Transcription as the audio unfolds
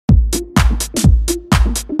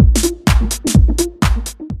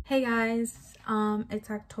Hey guys,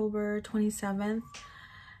 it's October 27th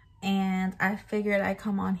and I figured I'd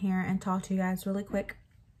come on here and talk to you guys really quick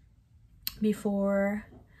before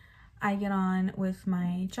I get on with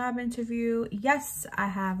my job interview. Yes, I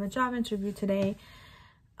have a job interview today.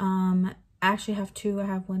 I actually have two. I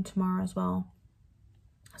have one tomorrow as well.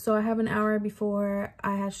 So I have an hour before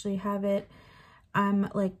I actually have it.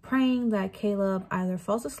 I'm like praying that Caleb either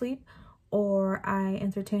falls asleep or I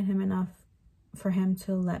entertain him enough for him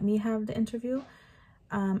to let me have the interview.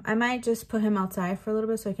 I might just put him outside for a little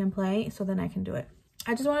bit so he can play, so then I can do it.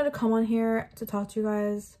 I just wanted to come on here to talk to you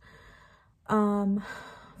guys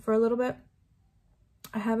for a little bit.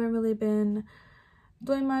 I haven't really been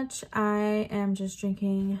doing much. I am just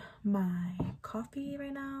drinking my coffee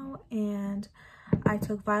right now, and I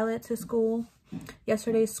took Violet to school.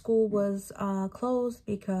 Yesterday's school was closed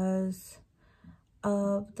because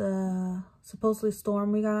of the supposedly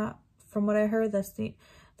storm we got. From what I heard,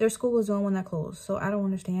 their school was the only one that closed, so I don't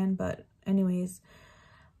understand. But anyways,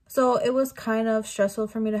 so it was kind of stressful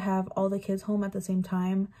for me to have all the kids home at the same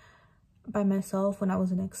time by myself when I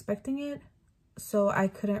wasn't expecting it, so I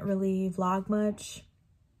couldn't really vlog much.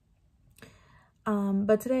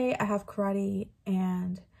 But today I have karate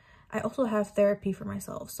and I also have therapy for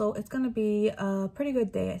myself, so it's gonna be a pretty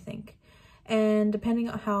good day, I think. And depending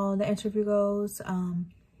on how the interview goes,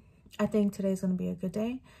 I think today's gonna be a good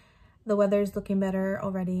day. The weather's looking better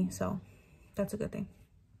already, so that's a good thing.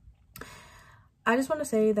 I just want to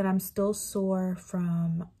say that I'm still sore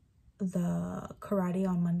from the karate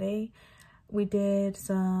on Monday. We did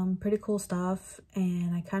some pretty cool stuff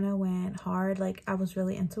and I kind of went hard. Like, I was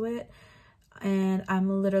really into it, and I'm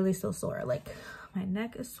literally still sore. Like, my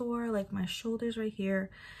neck is sore, like my shoulders right here,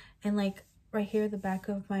 and like right here the back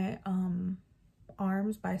of my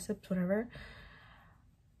arms, biceps, whatever.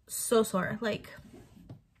 So sore, like.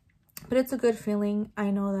 But it's a good feeling. I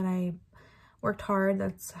know that I worked hard.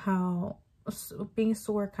 That's how being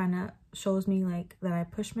sore kind of shows me like that I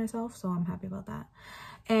pushed myself, so I'm happy about that.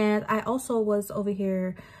 And I also was over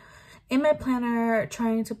here in my planner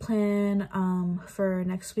trying to plan for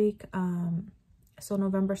next week. So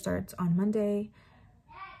November starts on Monday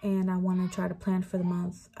and I want to try to plan for the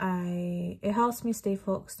month. It helps me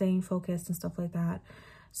staying focused and stuff like that.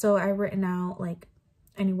 So I've written out like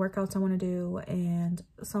any workouts I want to do and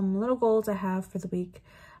some little goals I have for the week.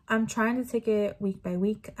 I'm trying to take it week by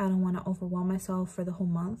week. I don't want to overwhelm myself for the whole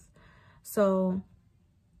month. So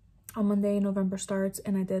on Monday, November starts,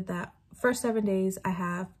 and I did that. First 7 days, I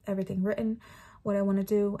have everything written, what I want to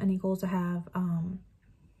do, any goals I have,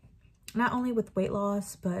 not only with weight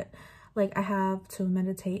loss, but like I have to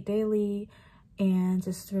meditate daily and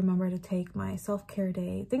just remember to take my self-care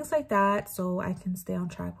day, things like that, so I can stay on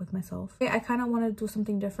track with myself. I kind of want to do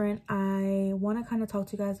something different. I want to kind of talk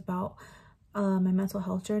to you guys about my mental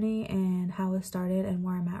health journey and how it started and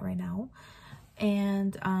where I'm at right now.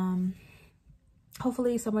 And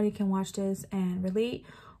hopefully somebody can watch this and relate,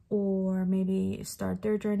 or maybe start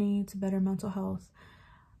their journey to better mental health.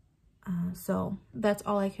 So that's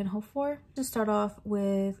all I can hope for. To start off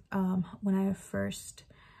with, when I first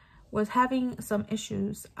was having some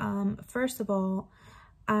issues. First of all,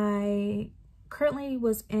 I currently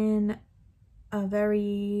was in a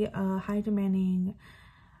very high demanding,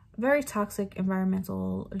 very toxic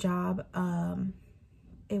environmental job.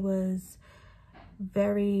 It was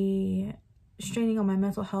very straining on my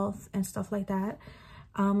mental health and stuff like that.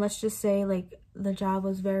 Let's just say like the job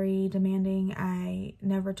was very demanding. I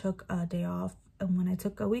never took a day off, and when I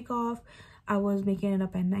took a week off, I was making it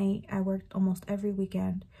up at night. I worked almost every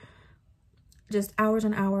weekend, just hours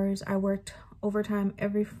and hours. I worked overtime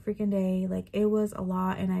every freaking day. Like, it was a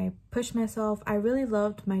lot, and I pushed myself. I really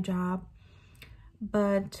loved my job,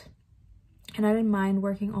 and I didn't mind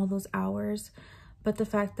working all those hours, but the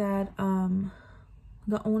fact that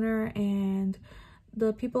the owner and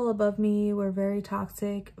the people above me were very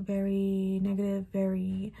toxic, very negative,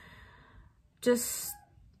 very just,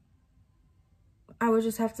 I would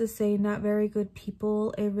just have to say, not very good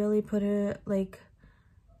people. It really put it like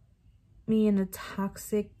me in a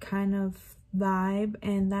toxic kind of vibe,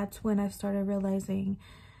 and that's when I started realizing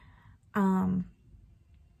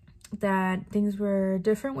that things were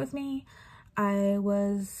different with me. I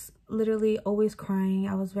was literally always crying.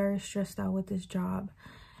 I was very stressed out with this job,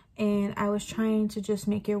 and I was trying to just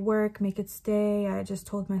make it work, make it stay. I just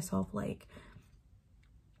told myself like,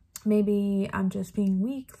 maybe I'm just being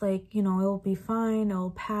weak, like, you know, it'll be fine,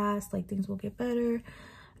 it'll pass, like things will get better.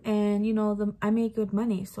 And you know, I made good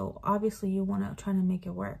money, so obviously you want to try to make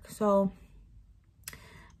it work. So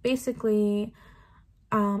basically,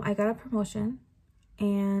 I got a promotion,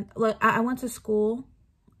 and like I went to school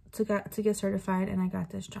to get certified, and I got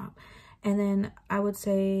this job. And then I would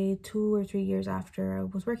say 2 or 3 years after I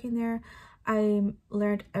was working there, I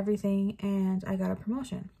learned everything and I got a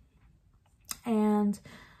promotion. And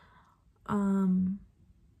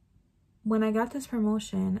when I got this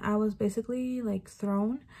promotion, I was basically like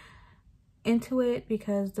thrown into it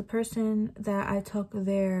because the person that I took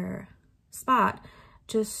their spot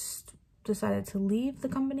just decided to leave the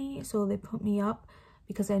company. So they put me up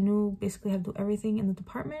because I knew basically how to do everything in the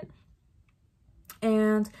department.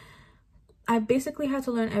 And I basically had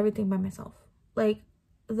to learn everything by myself. Like,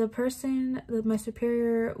 the person, my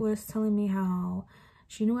superior, was telling me how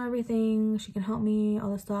she knew everything, she can help me,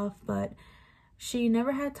 all this stuff, but she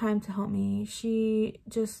never had time to help me. She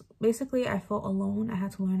just, basically, I felt alone. I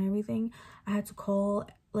had to learn everything. I had to call,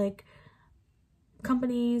 like,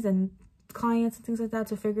 companies and clients and things like that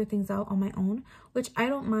to figure things out on my own, which I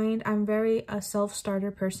don't mind. I'm very a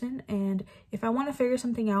self-starter person, and if I want to figure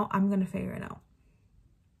something out, I'm going to figure it out.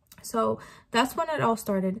 So that's when it all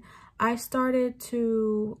started. I started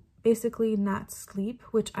to basically not sleep,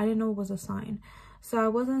 which I didn't know was a sign. So I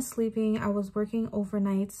wasn't sleeping. I was working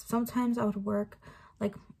overnights. Sometimes I would work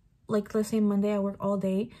like let's say Monday, I worked all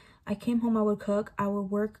day. I came home, I would cook, I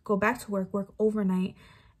would work, go back to work overnight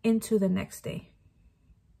into the next day.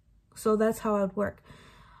 So that's how I would work,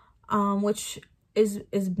 which is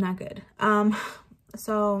not good.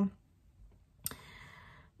 So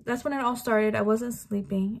that's when it all started. I wasn't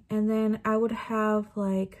sleeping, and then I would have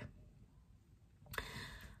like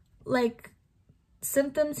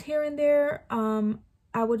symptoms here and there.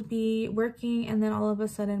 I would be working, and then all of a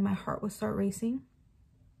sudden my heart would start racing.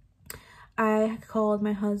 I called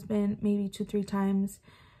my husband maybe 2-3 times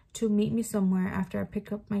to meet me somewhere after I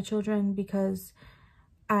picked up my children because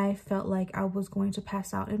I felt like I was going to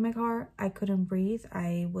pass out in my car. I couldn't breathe.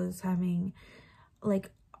 I was having like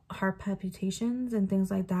heart palpitations and things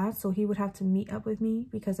like that. So he would have to meet up with me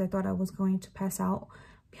because I thought I was going to pass out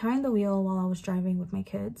behind the wheel while I was driving with my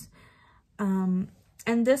kids. And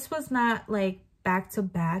this was not like back to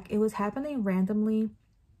back. It was happening randomly.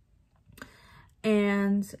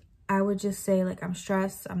 And I would just say like, I'm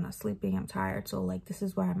stressed, I'm not sleeping, I'm tired. So like, this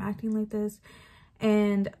is why I'm acting like this.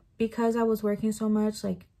 And because I was working so much,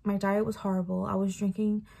 like my diet was horrible. I was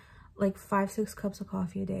drinking like 5-6 cups of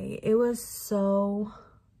coffee a day. It was so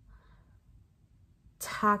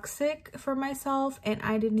toxic for myself, and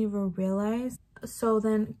I didn't even realize. So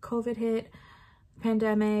then COVID hit,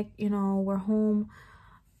 pandemic, you know,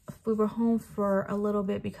 we were home for a little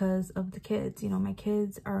bit because of the kids. You know, my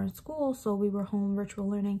kids are in school, so we were home virtual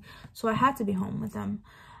learning, so I had to be home with them.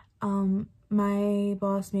 My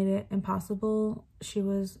boss made it impossible. She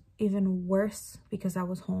was even worse because I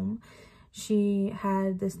was home. She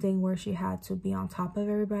had this thing where she had to be on top of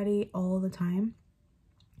everybody all the time.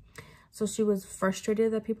 So she was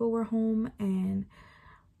frustrated that people were home, and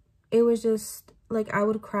it was just like, I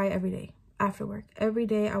would cry every day after work. Every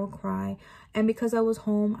day I would cry. And because I was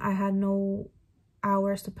home, I had no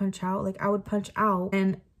hours to punch out. Like, I would punch out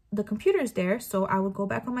and the computer's there, so I would go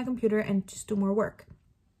back on my computer and just do more work.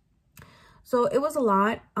 So it was a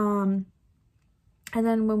lot. And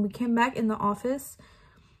then when we came back in the office,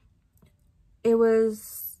 it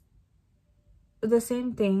was the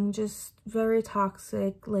same thing, just very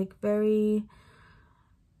toxic, like it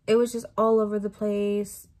was just all over the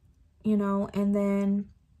place, you know. And then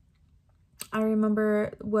I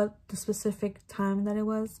remember what the specific time that it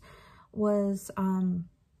was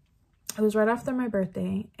it was right after my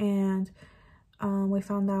birthday, and we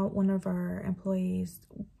found out one of our employees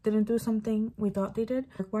didn't do something we thought they did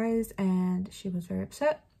work-wise, and she was very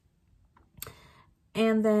upset.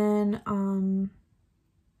 And then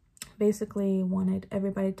basically wanted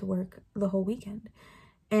everybody to work the whole weekend.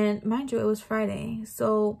 And mind you, it was Friday,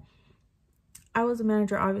 so I was a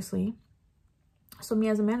manager, obviously. So me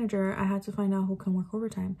as a manager, I had to find out who can work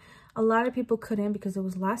overtime. A lot of people couldn't because it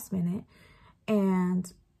was last minute,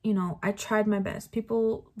 and you know, I tried my best.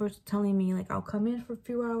 People were telling me like, I'll come in for a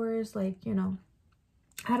few hours, like, you know.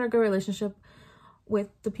 I had a good relationship with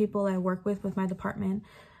the people I work with my department.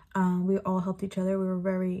 We all helped each other. We were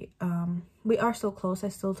very we are still close. I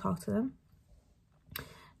still talk to them.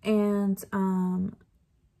 And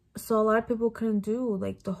so a lot of people couldn't do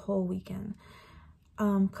like the whole weekend.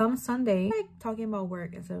 Come Sunday, like talking about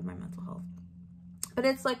work instead of my mental health, but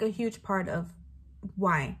it's like a huge part of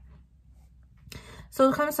why.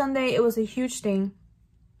 So come Sunday, it was a huge thing.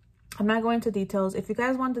 I'm not going into details. If you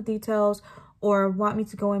guys want the details or want me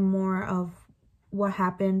to go in more of what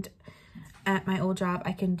happened at my old job,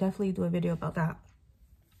 I can definitely do a video about that.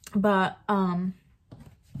 But come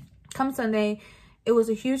Sunday, it was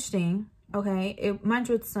a huge thing Okay, mind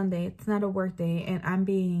you, it's Sunday, it's not a work day, and I'm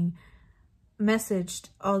being messaged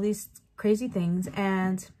all these crazy things,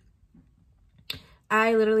 and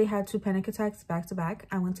I literally had 2 panic attacks back to back.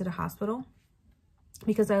 I went to the hospital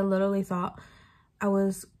because I literally thought I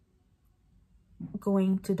was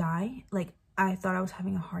going to die. Like, I thought I was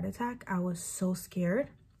having a heart attack. I was so scared.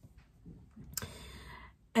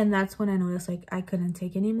 And that's when I noticed, like, I couldn't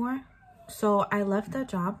take anymore. So I left that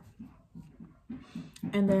job.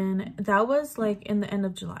 And then that was like in the end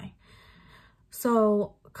of July.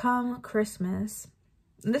 So come Christmas,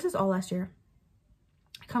 and this is all last year.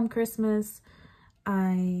 Come Christmas,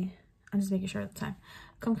 I'm just making sure at the time.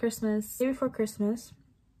 Come Christmas, day before Christmas,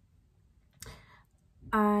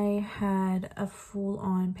 I had a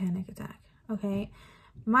full-on panic attack. Okay,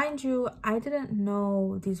 mind you, I didn't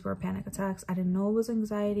know these were panic attacks. I didn't know it was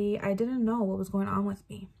anxiety. I didn't know what was going on with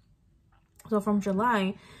me. So from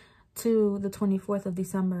July to the 24th of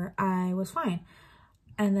December, I was fine.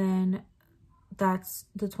 And then that's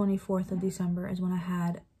the 24th of December is when I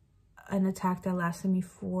had an attack that lasted me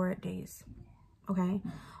 4 days. Okay,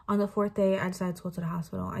 on the 4th day, I decided to go to the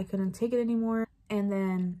hospital. I couldn't take it anymore. And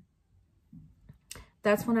then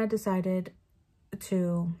that's when I decided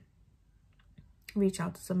to reach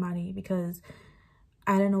out to somebody because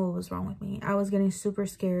I didn't know what was wrong with me. I was getting super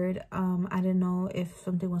scared. I didn't know if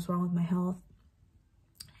something was wrong with my health.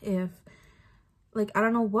 If, like, I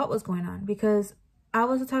don't know what was going on, because I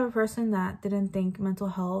was the type of person that didn't think mental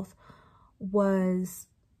health was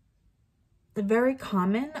very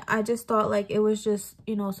common. I just thought, like, it was just,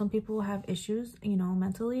 you know, some people have issues, you know,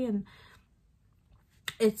 mentally, and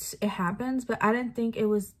it happens, but I didn't think it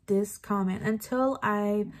was this common until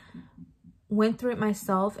I went through it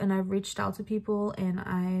myself, and I've reached out to people and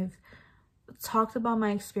I've talked about my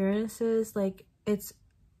experiences. Like, it's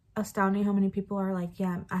astounding how many people are like,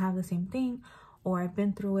 yeah, I have the same thing, or I've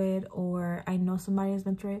been through it, or I know somebody has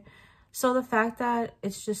been through it. So the fact that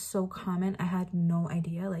it's just so common, I had no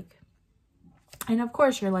idea. Like, and of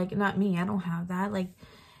course you're like, not me, I don't have that. Like,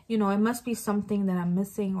 you know, it must be something that I'm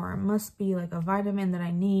missing, or it must be like a vitamin that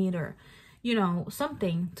I need, or, you know,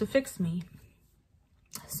 something to fix me.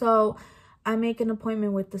 So I make an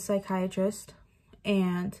appointment with the psychiatrist,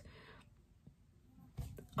 and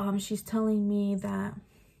she's telling me that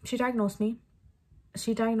she diagnosed me.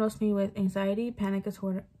 She diagnosed me with anxiety, panic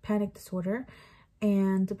disorder,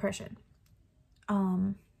 and depression.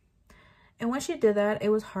 And when she did that, it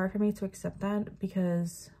was hard for me to accept that,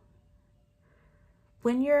 because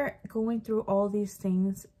when you're going through all these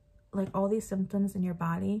things, like all these symptoms in your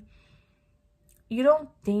body, you don't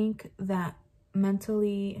think that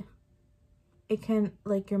mentally it can,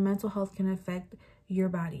 like, your mental health can affect your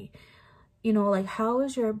body. You know, like, how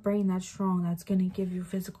is your brain that strong that's gonna give you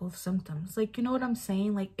physical symptoms? Like, you know what I'm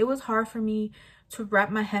saying? Like, it was hard for me to wrap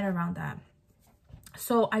my head around that.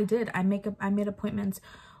 So I did. I made appointments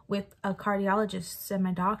with a cardiologist and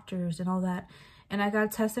my doctors and all that. And I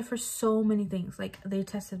got tested for so many things. Like, they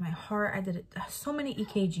tested my heart. I did so many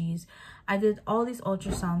EKGs. I did all these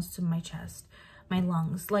ultrasounds to my chest, my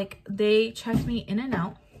lungs. Like, they checked me in and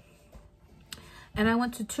out. And I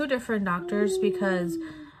went to 2 different doctors because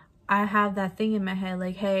I have that thing in my head,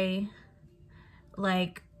 like, hey,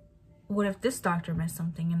 like, what if this doctor missed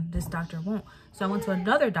something and this doctor won't? So I went to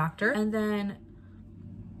another doctor, and then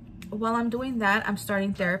while I'm doing that, I'm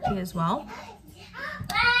starting therapy as well.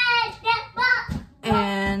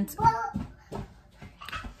 And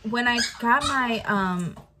when I got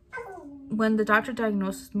my, when the doctor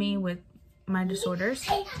diagnosed me with my disorders,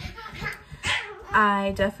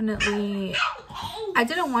 I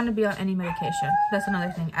didn't want to be on any medication. That's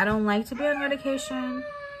another thing. I don't like to be on medication.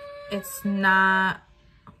 It's not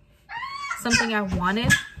something I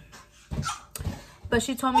wanted. But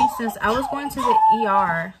she told me, since I was going to the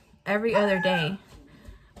ER every other day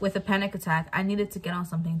with a panic attack, I needed to get on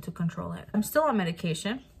something to control it. I'm still on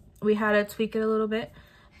medication. We had to tweak it a little bit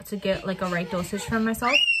to get, like, a right dosage for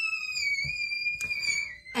myself.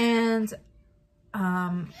 And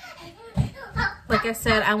like I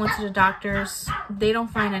said, I went to the doctors. They don't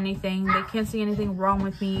find anything. They can't see anything wrong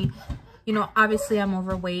with me. You know, obviously I'm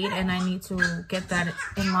overweight and I need to get that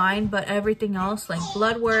in line, but everything else, like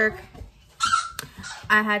blood work,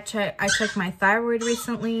 I checked my thyroid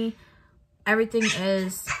recently. Everything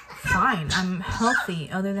is fine. I'm healthy.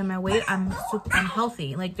 Other than my weight, I'm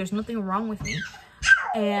healthy. Like, there's nothing wrong with me.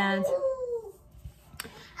 And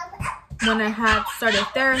when I had started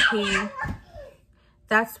therapy,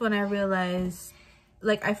 that's when I realized,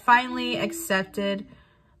 like, I finally accepted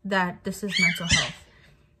that this is mental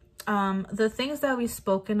health. The things that we've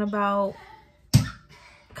spoken about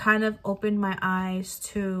kind of opened my eyes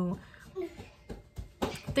to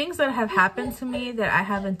things that have happened to me that I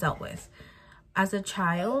haven't dealt with as a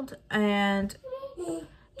child. And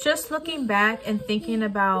just looking back and thinking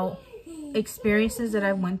about experiences that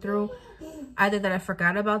I went through, either that I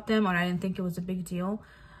forgot about them or I didn't think it was a big deal,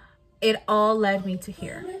 it all led me to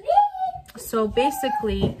here. So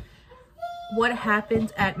basically, what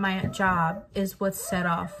happened at my job is what set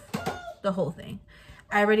off the whole thing.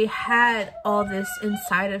 I already had all this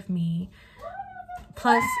inside of me.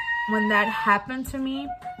 Plus, when that happened to me,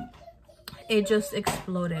 it just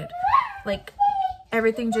exploded. Like,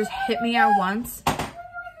 everything just hit me at once.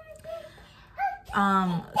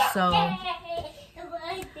 So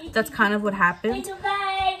that's kind of what happened.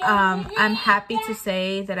 I'm happy to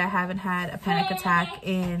say that I haven't had a panic attack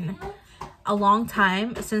in a long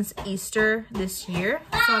time, since Easter this year.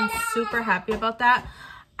 So I'm super happy about that.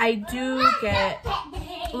 I do get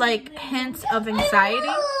like hints of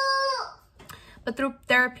anxiety, but through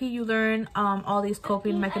therapy you learn all these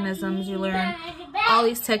coping mechanisms, you learn all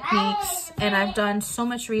these techniques, and I've done so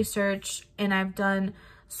much research and I've done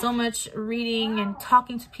so much reading and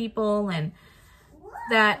talking to people, and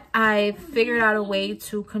that I've figured out a way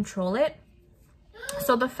to control it.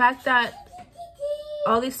 So the fact that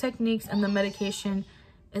all these techniques and the medication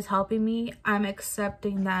is helping me, I'm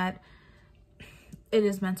accepting that it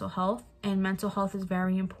is mental health, and mental health is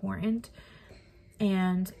very important.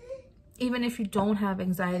 And even if you don't have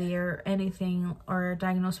anxiety or anything, or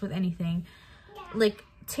diagnosed with anything, like,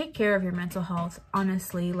 take care of your mental health,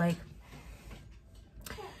 honestly. Like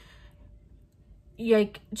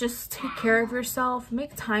just take care of yourself,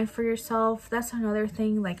 make time for yourself. That's another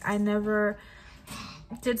thing. Like, I never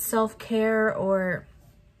did self-care or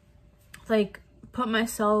like put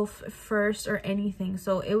myself first or anything.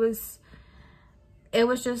 So it was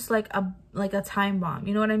just like a time bomb,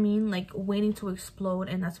 you know what I mean? Like, waiting to explode,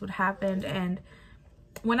 and that's what happened. And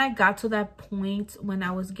when I got to that point when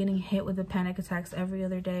I was getting hit with the panic attacks every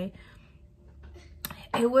other day,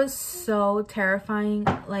 it was so terrifying.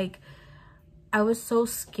 Like, I was so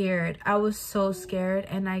scared.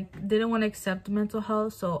 And I didn't want to accept mental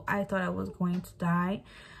health, so I thought I was going to die.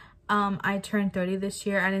 I turned 30 this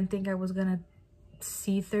year. I didn't think I was gonna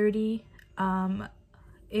see 30.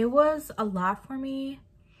 It was a lot for me.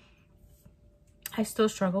 I still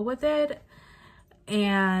struggle with it,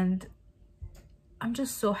 and I'm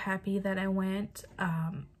just so happy that I went,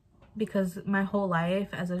 because my whole life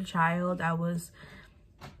as a child I was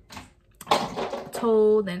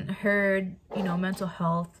told and heard, you know, mental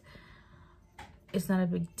health is not a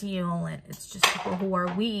big deal, and it's just people who are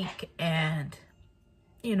weak, and,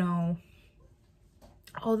 you know,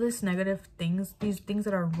 all this negative things, these things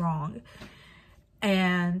that are wrong.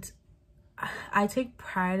 And I take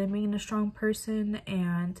pride in being a strong person,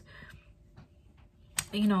 and,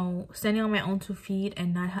 you know, standing on my own 2 feet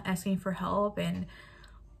and not asking for help. And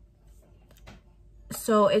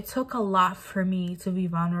so it took a lot for me to be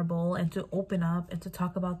vulnerable and to open up and to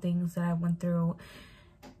talk about things that I went through.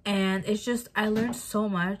 And it's just, I learned so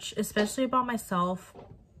much, especially about myself.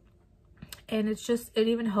 And it's just, it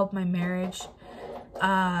even helped my marriage.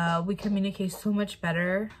 We communicate so much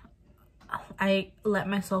better. I let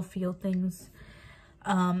myself feel things.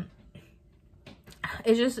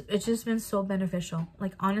 It's just been so beneficial.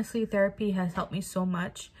 Like, honestly, therapy has helped me so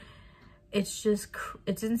much. It's just,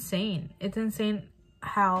 it's insane. It's insane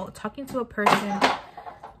how talking to a person,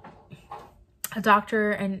 a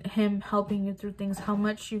doctor, and him helping you through things, how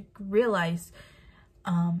much you realize.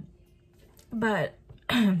 But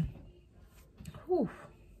whew.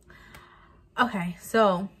 Okay,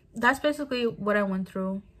 so that's basically what I went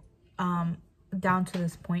through down to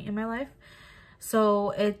this point in my life.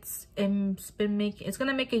 So it's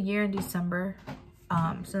gonna make a year in December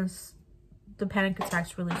since the panic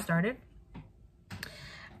attacks really started.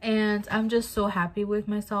 And I'm just so happy with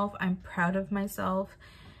myself. I'm proud of myself.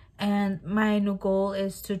 And my new goal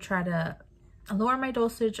is to try to lower my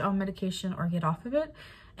dosage on medication or get off of it,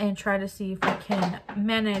 and try to see if I can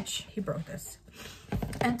manage, he broke this,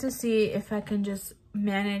 and to see if I can just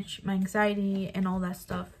manage my anxiety and all that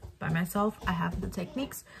stuff by myself. I have the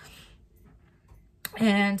techniques.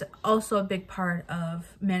 And also a big part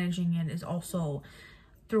of managing it is also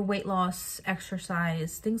through weight loss,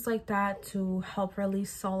 exercise, things like that, to help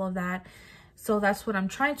release all of that. So that's what I'm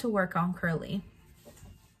trying to work on currently.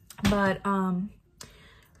 But I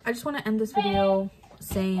just want to end this video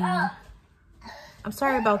saying, I'm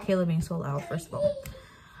sorry about Kayla being so loud, first of all.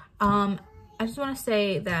 I just want to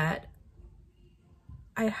say that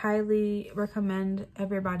I highly recommend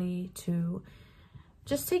everybody to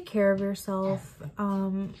just take care of yourself.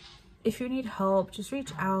 If you need help, just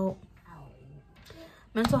reach out.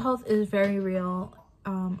 Mental health is very real.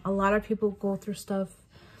 A lot of people go through stuff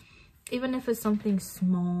even if it's something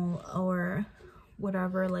small or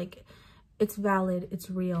whatever, like, it's valid, it's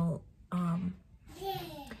real. Don't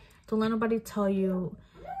let nobody tell you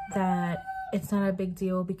that it's not a big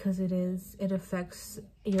deal, because it is. It affects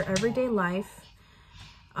your everyday life.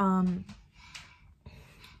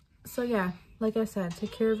 So yeah, like I said,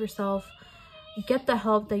 take care of yourself, get the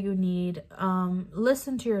help that you need,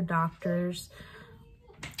 listen to your doctors,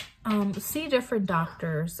 see different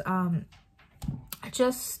doctors,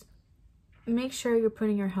 just make sure you're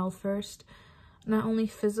putting your health first, not only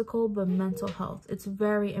physical but mental health. It's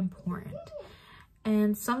very important.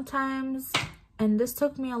 And sometimes, and this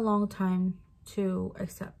took me a long time to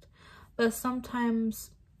accept, but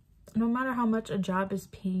sometimes, no matter how much a job is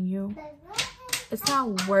paying you, it's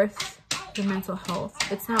not worth your mental health.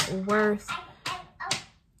 It's not worth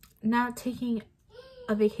not taking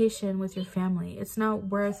a vacation with your family. It's not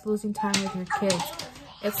worth losing time with your kids.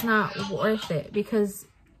 It's not worth it, because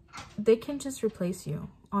they can just replace you,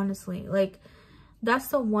 honestly. Like, that's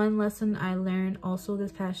the one lesson I learned also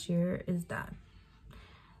this past year, is that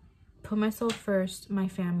put myself first, my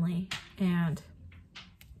family, and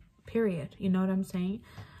period. You know what I'm saying?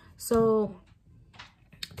 So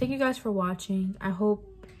thank you guys for watching. I hope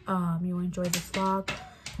you enjoyed this vlog.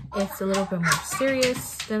 It's a little bit more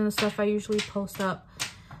serious than the stuff I usually post up,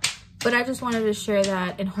 but I just wanted to share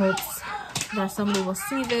that in hopes that somebody will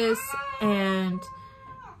see this and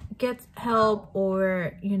get help,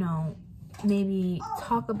 or, you know, maybe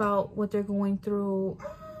talk about what they're going through,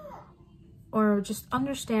 or just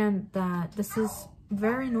understand that this is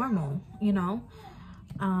very normal, you know.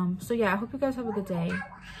 So yeah, I hope you guys have a good day,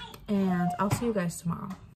 and I'll see you guys tomorrow.